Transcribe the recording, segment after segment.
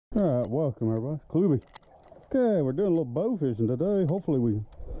Alright, welcome everybody. Cluby. Okay, we're doing a little bow fishing today. Hopefully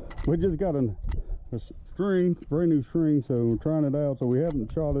we just got a string, brand new string, so we're trying it out. So we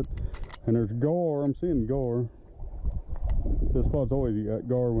haven't shot it. And there's gar, I'm seeing gar. This spot's always got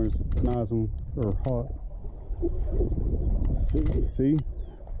gar when it's nice or hot. See?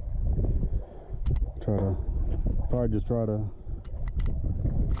 Probably just try to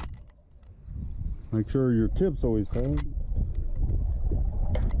make sure your tip's always tight.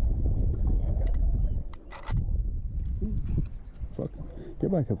 Fuck,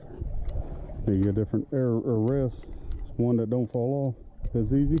 get back up there. You get a different air or rest. It's one that don't fall off.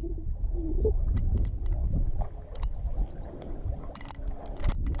 That's easy.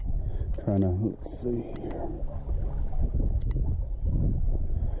 Trying to, let's see here.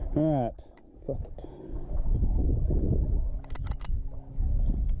 Alright, fuck it.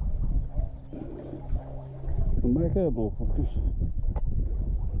 Come back up, little fuckers.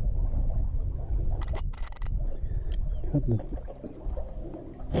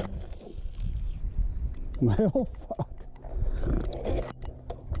 Well, fuck.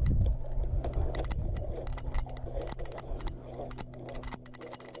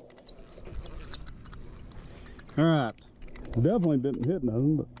 Alright. Definitely didn't hit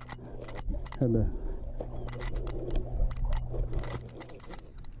nothing, but had to.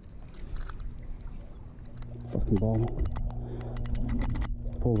 Fucking ball.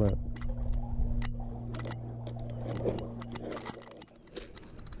 Pull that.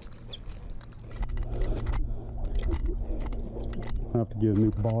 I have to get a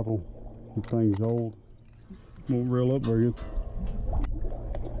new bottle. This thing's old. Won't reel up very good.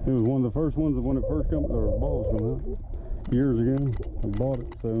 It was one of the first ones when it first came, or the balls come out years ago. I bought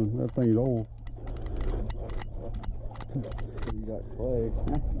it, so that thing's old. You got clay.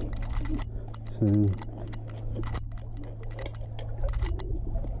 So,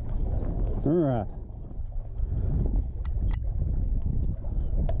 all right.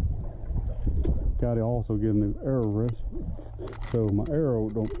 Got to also get a new arrow rest so my arrow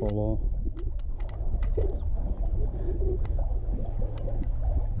don't fall off.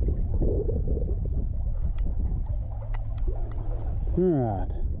 All right.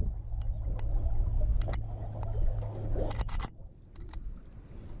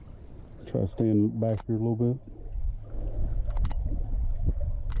 Try to stand back here a little bit.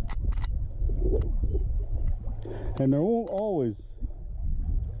 And they're always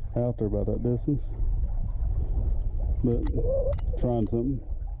out there about that distance, but trying something.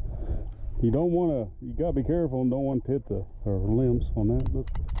 You don't want to, you gotta be careful and don't want to hit the limbs on that,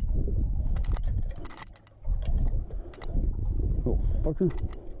 but little fucker.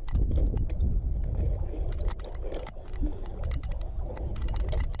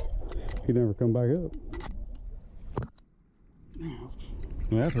 He never come back up.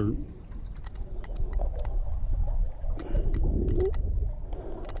 That hurt.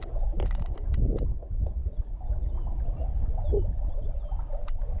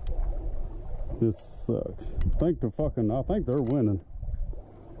 This sucks. I think they're winning.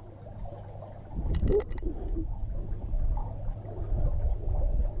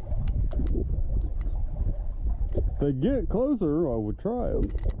 If they get closer, I would try them.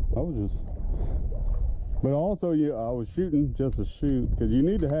 But also, yeah, I was shooting just to shoot, because you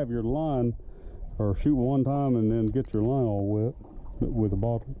need to have your line, or shoot one time and then get your line all wet with a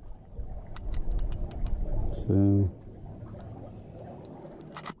bottle. So.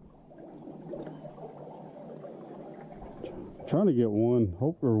 Trying to get one,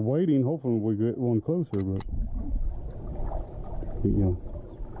 waiting, hopefully we get one closer, but you know,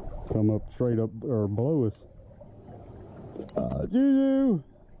 come up straight up or below us. Juju!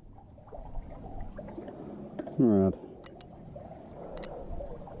 Alright.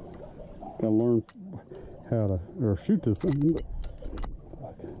 Gotta learn how to shoot this thing, but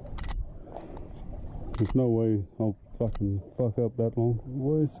there's no way I'll fucking fuck up that long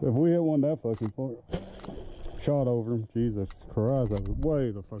ways. If we hit one that fucking far. Shot over him. Jesus Christ, I was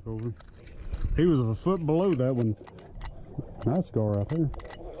way the fuck over him. He was a foot below that one. Nice scar out there.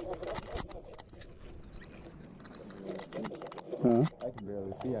 Huh? I can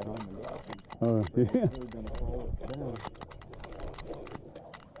barely see. I don't have my glasses. Oh, yeah.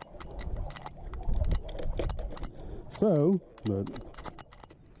 So, but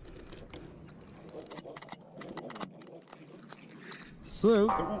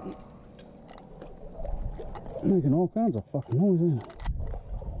making all kinds of fucking noise in it.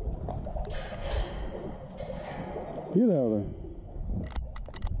 Get out of there.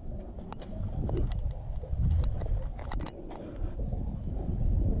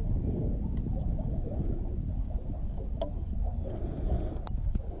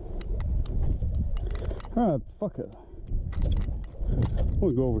 Alright, fuck it.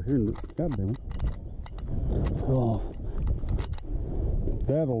 We'll go over here and goddamn it. Fell off.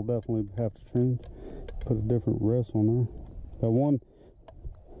 That'll definitely have to change. Put a different rest on there. That one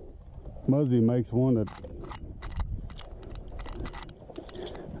Muzzy makes one that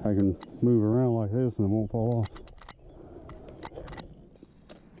I can move around like this and it won't fall off.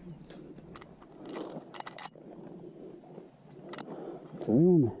 Stay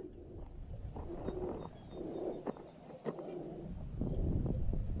on there.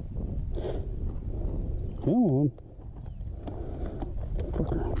 Come on.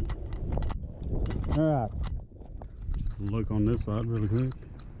 Fucker. Alright. Look on this side really quick.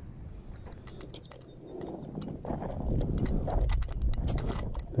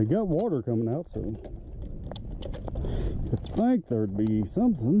 They got water coming out, so you'd think there'd be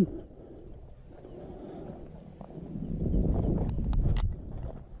something.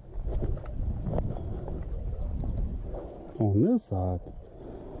 On this side.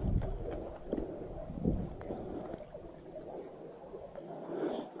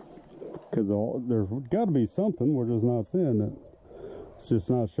 Because there's got to be something, we're just not seeing it. It's just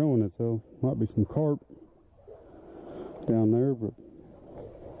not showing itself. Might be some carp down there, but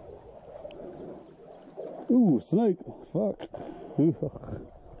ooh, snake. Fuck. Ooh,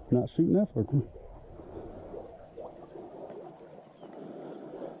 not shooting that fucker.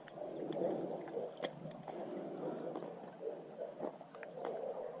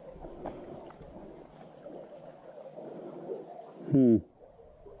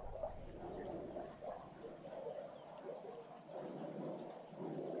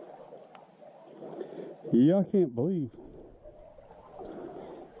 Yeah, I can't believe.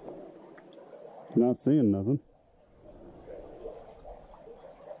 Not seeing nothing.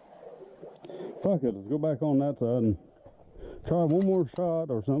 Fuck it, let's go back on that side and try one more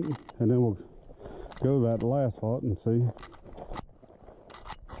shot or something, and then we'll go to that last spot and see.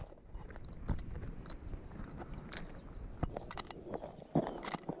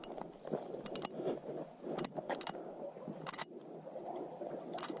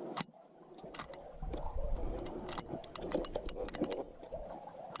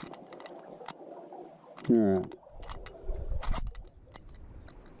 Alright.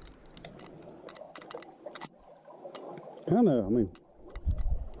 Kinda, I mean,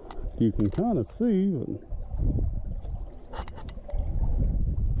 you can kinda see, but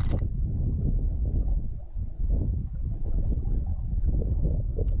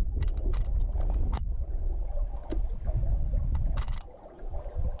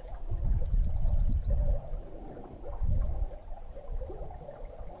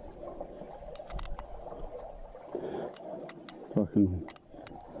fucking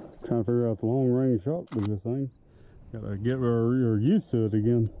trying to figure out the long range shot with this thing. Gotta get her used to it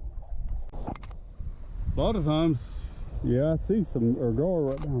again. A lot of times, yeah, I see some gar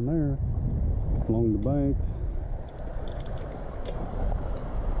right down there along the bank.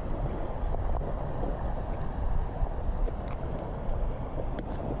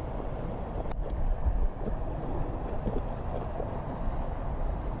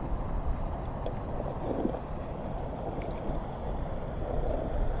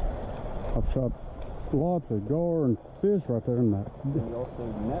 I've shot lots of gar and fish right there in that.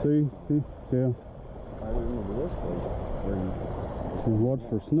 See, yeah. I remember this place. So watch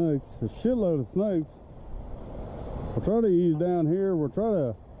for snakes. A shitload of snakes. We'll try to ease down here. We'll try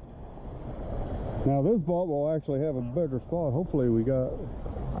to. Now this spot will actually have a better spot. Hopefully we can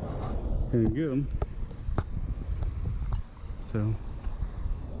get them. So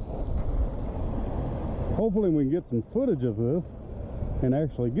hopefully we can get some footage of this and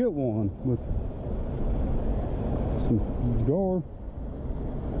actually get one with some gar.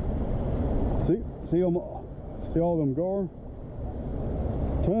 See all them gar?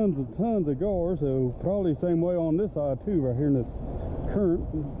 Tons and tons of gar, so probably the same way on this side too, right here in this current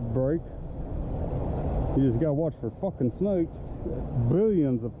break. You just gotta watch for fucking snakes.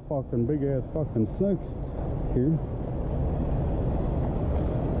 Billions of fucking big ass fucking snakes here.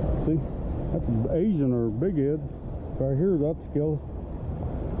 See? That's an Asian or big head. Right here, that's skills.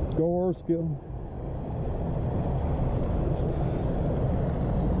 Gar skill.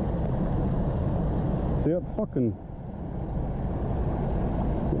 See that fucking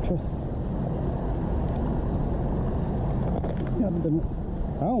just. God damn it.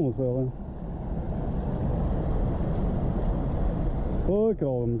 I almost fell in. Look at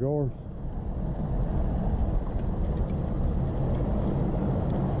all them gars.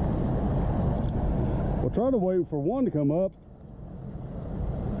 We'll try to wait for one to come up.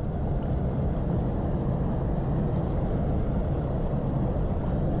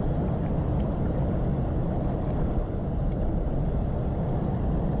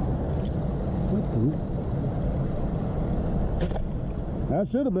 That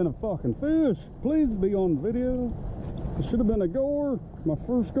should have been a fucking fish. Please be on video. It should have been a gore. My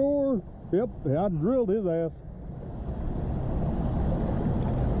first gore. Yep, I drilled his ass.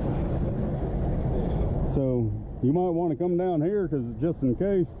 So you might want to come down here, because just in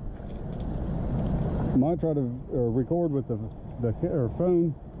case, I might try to record with the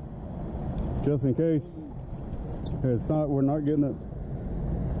phone, just in case we're not getting it.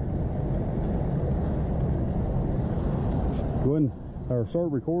 Go ahead and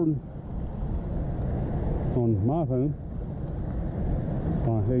start recording on my phone.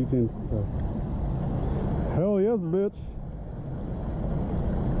 On 18. Hell yes, bitch.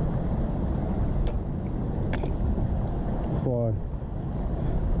 That's why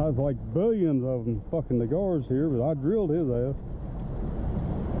I was like billions of them fucking the guards here, but I drilled his ass.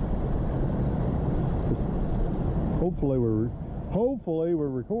 Just hopefully we're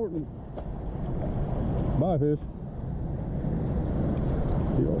recording. Bye, fish.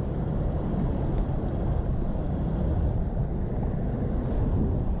 Yes.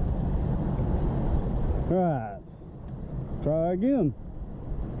 Alright, try again.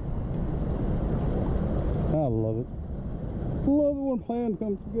 I love it. Love it when a plan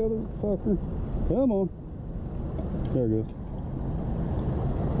comes together, fucker. Come on. There it goes.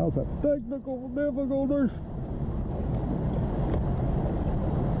 How's that technical difficulties?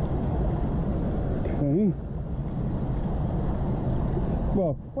 Okay.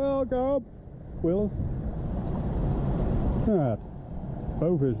 Well, Carp, Willis. Alright,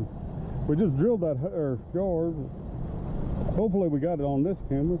 bow fishing. We just drilled that yard. Hopefully we got it on this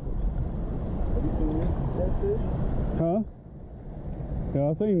camera. Have you seen that fish? Huh? Yeah,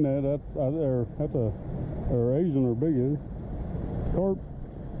 I seen that. That's a Asian or big carp.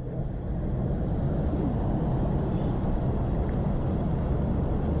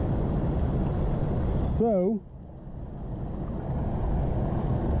 So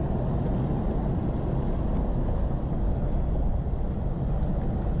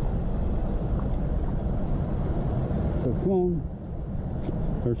come on.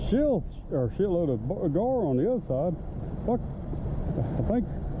 There's shitload of gar on the other side. Fuck. I think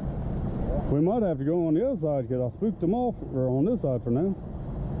we might have to go on the other side, because I spooked them off, or on this side for now.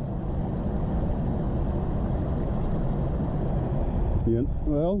 Yeah,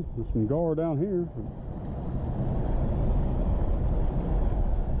 well, there's some gar down here.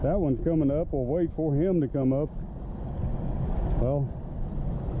 That one's coming up. We'll wait for him to come up. Well,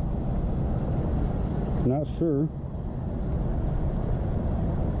 not sure.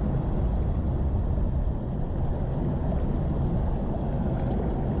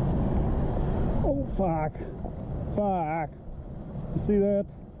 Fuck. You see that?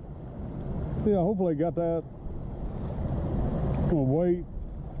 See, I hopefully got that. I'm gonna wait.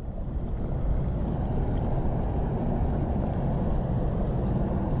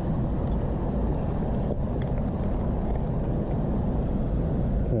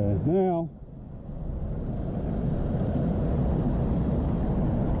 Okay, now.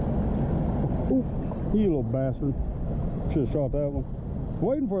 Ooh, you little bastard. Should have shot that one.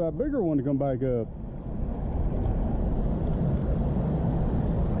 Waiting for that bigger one to come back up.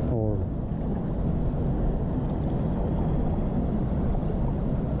 Or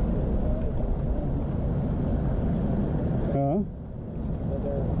huh?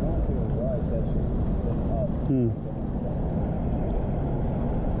 I'm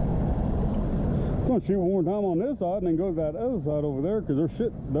gonna shoot one more time on this side and then go to that other side over there, because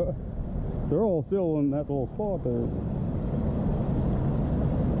they're all still in that little spot there.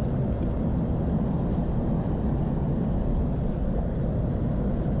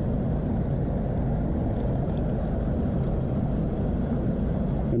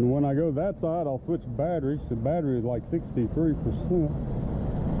 And when I go that side, I'll switch batteries. The battery is like 63%.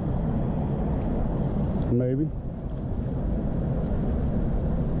 Maybe.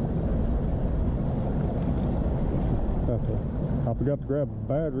 I forgot to grab the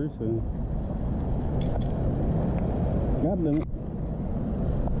battery, so. God damn it.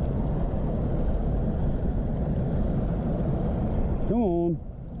 Come on.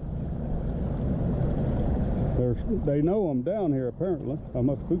 They know I'm down here, apparently. I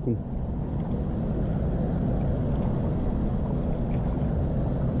must spook them.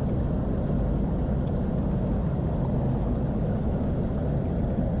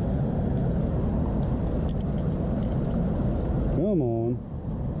 Come on.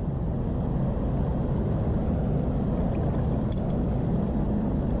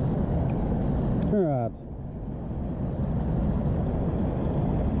 All right.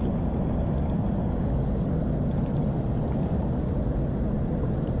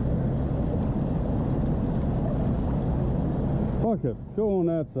 Fuck Fuck it. Let's go on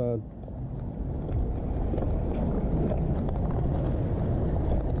that side.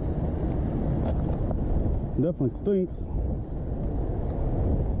 Definitely stinks.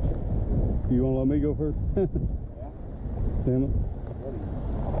 You want to let me go first? Yeah. Damn it.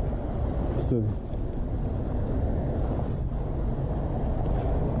 So.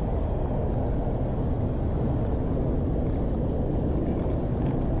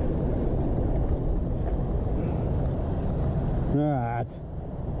 Alright.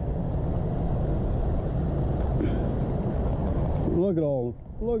 Look at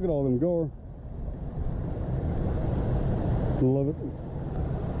all them gar. Love it.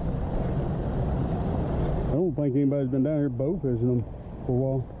 I don't think anybody's been down here bow fishing them for a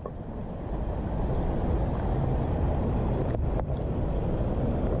while.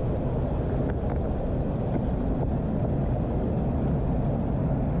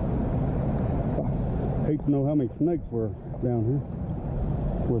 I hate to know how many snakes were down here.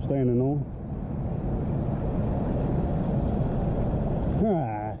 We're standing on.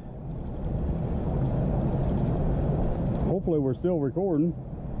 Alright. Hopefully we're still recording.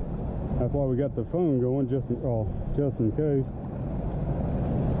 That's why we got the phone going, just in case.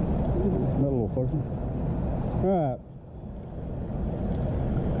 That little fucker. Alright.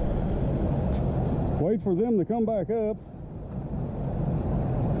 Wait for them to come back up.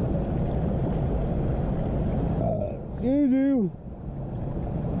 Excuse you.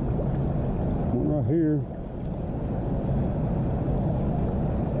 One right here.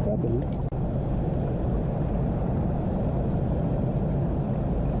 God damn it.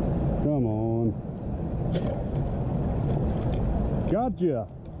 Come on. Gotcha.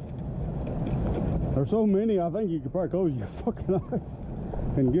 There's so many, I think you could probably close your fucking eyes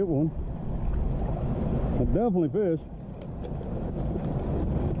and get one. But definitely fish.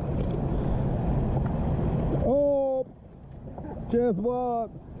 Oh, guess what?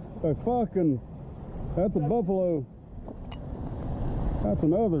 That's a buffalo. That's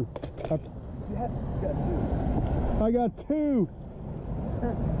another. I got two.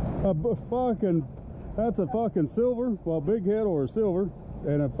 That's a fucking silver, well, big head or a silver,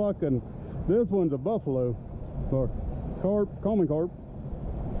 and this one's a buffalo, or carp, common carp,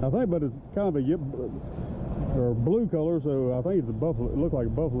 I think, but it's kind of a or blue color, so I think it's a buffalo. It looked like a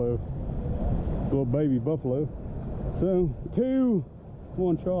buffalo, little baby buffalo. So 2,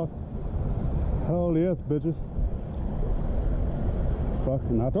 1 shot. Oh yes, bitches.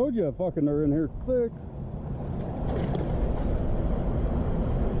 Fucking, I told you, they're in here thick.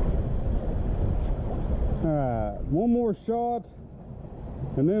 Alright, one more shot,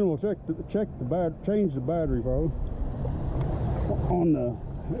 and then we'll change the battery probably on the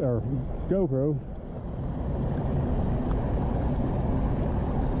GoPro.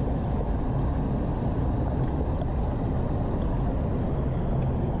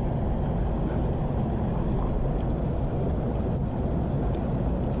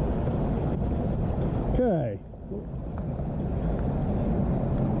 Okay.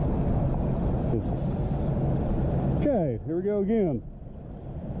 Okay, here we go again.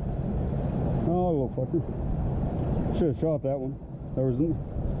 Oh, little fucker. Should have shot that one.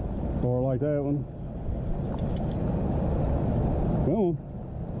 Or like that one. Come on.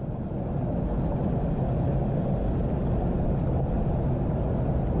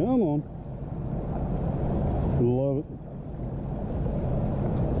 Come on. Love it.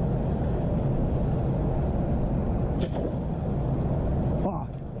 Fuck.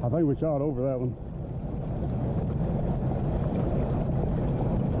 I think we shot over that one.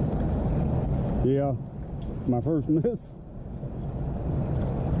 Yeah, my first miss.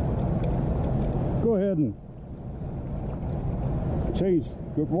 Go ahead and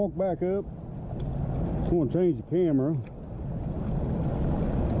walk back up. Just want to change the camera.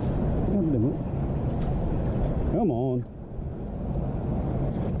 God damn it. Come on.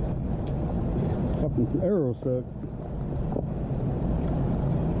 Fucking arrow stuck.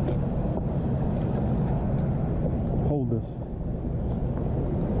 Hold this.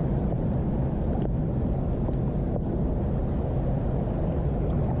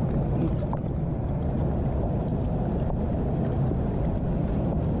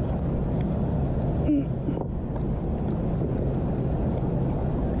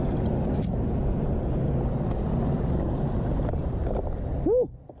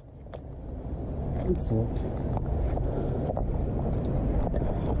 Excellent.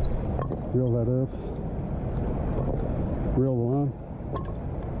 Reel that up. Reel the line.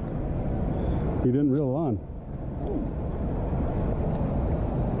 He didn't reel the line.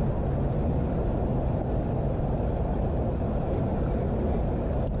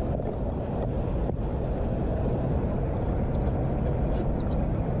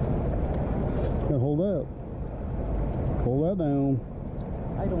 that down.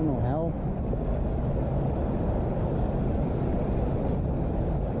 I don't know how.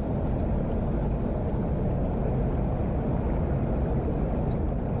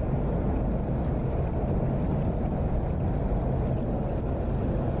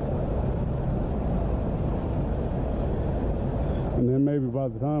 And then maybe by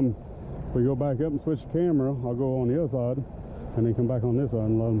the time we go back up and switch the camera, I'll go on the other side and then come back on this side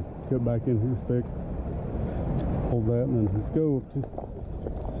and let them get back in here thick. Hold that and then let's go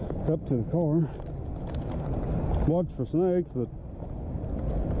up to the car. Watch for snakes, but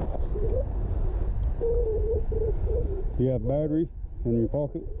you have battery in your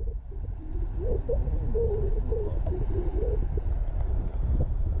pocket.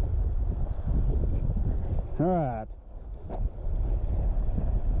 All right.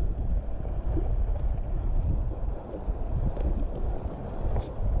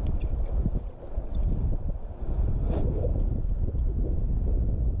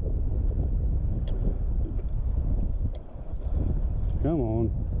 Come on.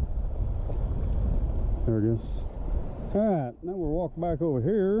 There it is. Alright, now we're walking back over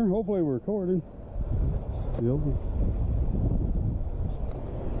here. Hopefully we're recording. Still.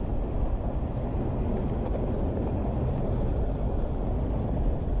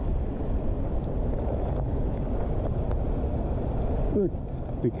 Look,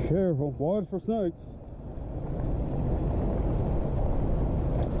 be careful. Watch for snakes.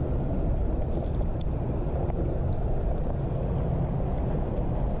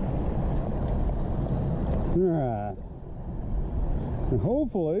 Alright, and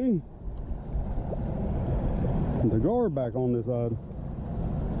hopefully the guard back on this side,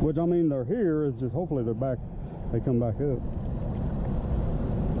 which I mean they're here, it's just hopefully they're back, they come back up,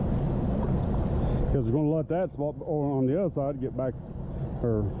 because we're going to let that spot over on the other side get back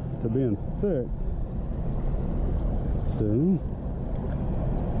or to being thick. So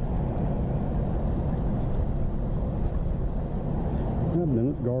God damn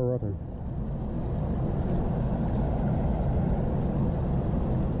it, guard right there.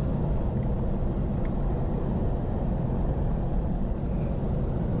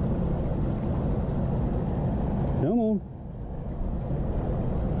 Come on.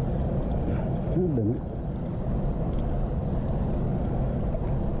 God damn it.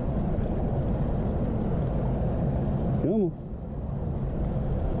 Come on.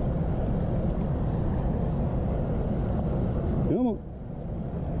 Come on.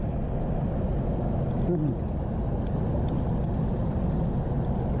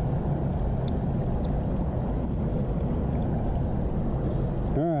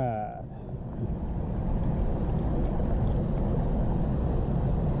 All right.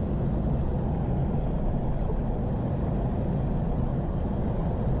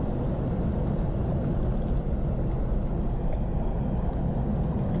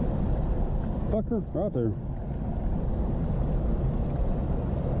 Fucker, right there.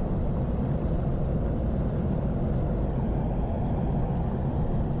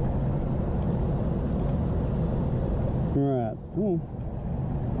 Alright, come on.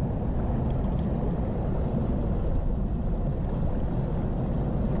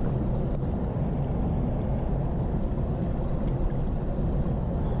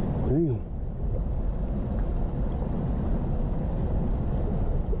 Damn.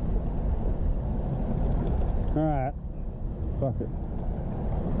 Alright, fuck it.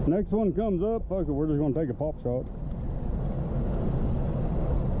 Next one comes up, fuck it, we're just gonna take a pop shot.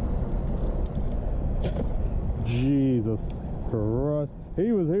 Jesus Christ.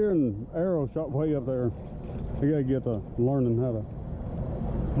 He was here and arrow shot way up there. We gotta get to learning how to.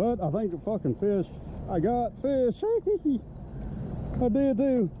 But I think the fucking fish, I got fish. I did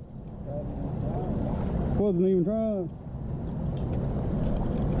too. Wasn't even trying.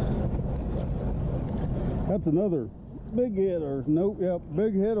 That's another big head or nope, yep,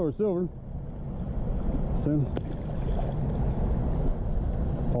 big head or silver. So,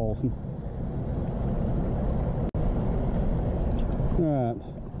 it's awesome. Alright,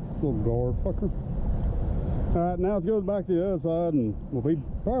 little guard fucker. Alright, now let's go back to the other side and we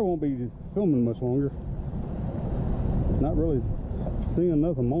probably won't be filming much longer. Not really seeing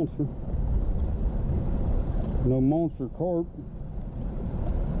nothing monster. No monster carp.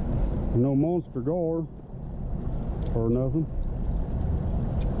 No monster gar. Or nothing.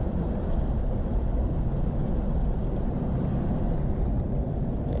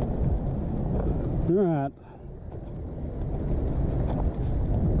 Alright.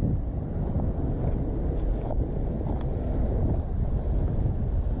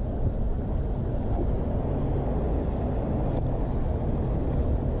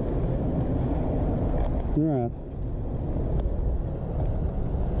 Alright.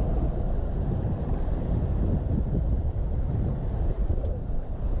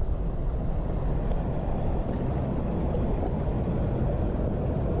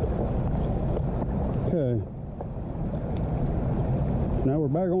 Now we're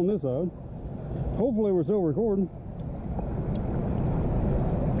back on this side. Hopefully we're still recording.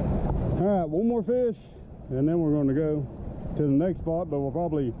 Alright, one more fish, and then we're going to go to the next spot, but we'll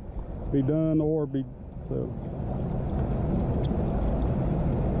probably be done or be so.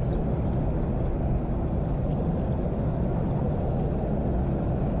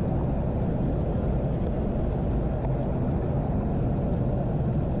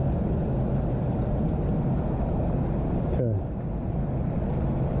 Okay.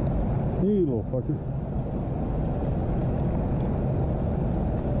 You little fucker.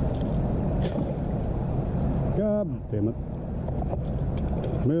 God damn it.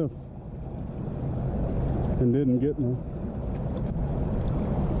 Missed. And didn't get me.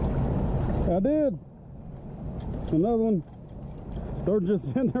 I did. Another one. They're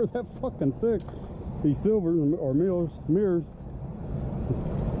just in there that fucking thick. These silvers or mirrors.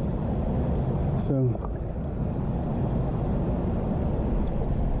 So.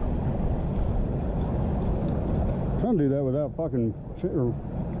 Trying to do that without fucking shit.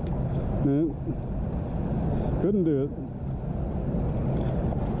 Man. Couldn't do it.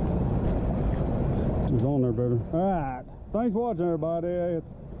 It was on there better. Alright. Thanks for watching, everybody.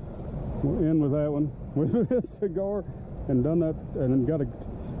 We'll end with that one. We missed a gar and done that and then got a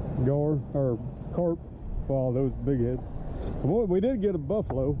gar or carp. Wow, those big heads. Boy, we did get a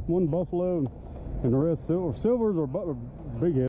buffalo. One buffalo and the rest silvers or big heads.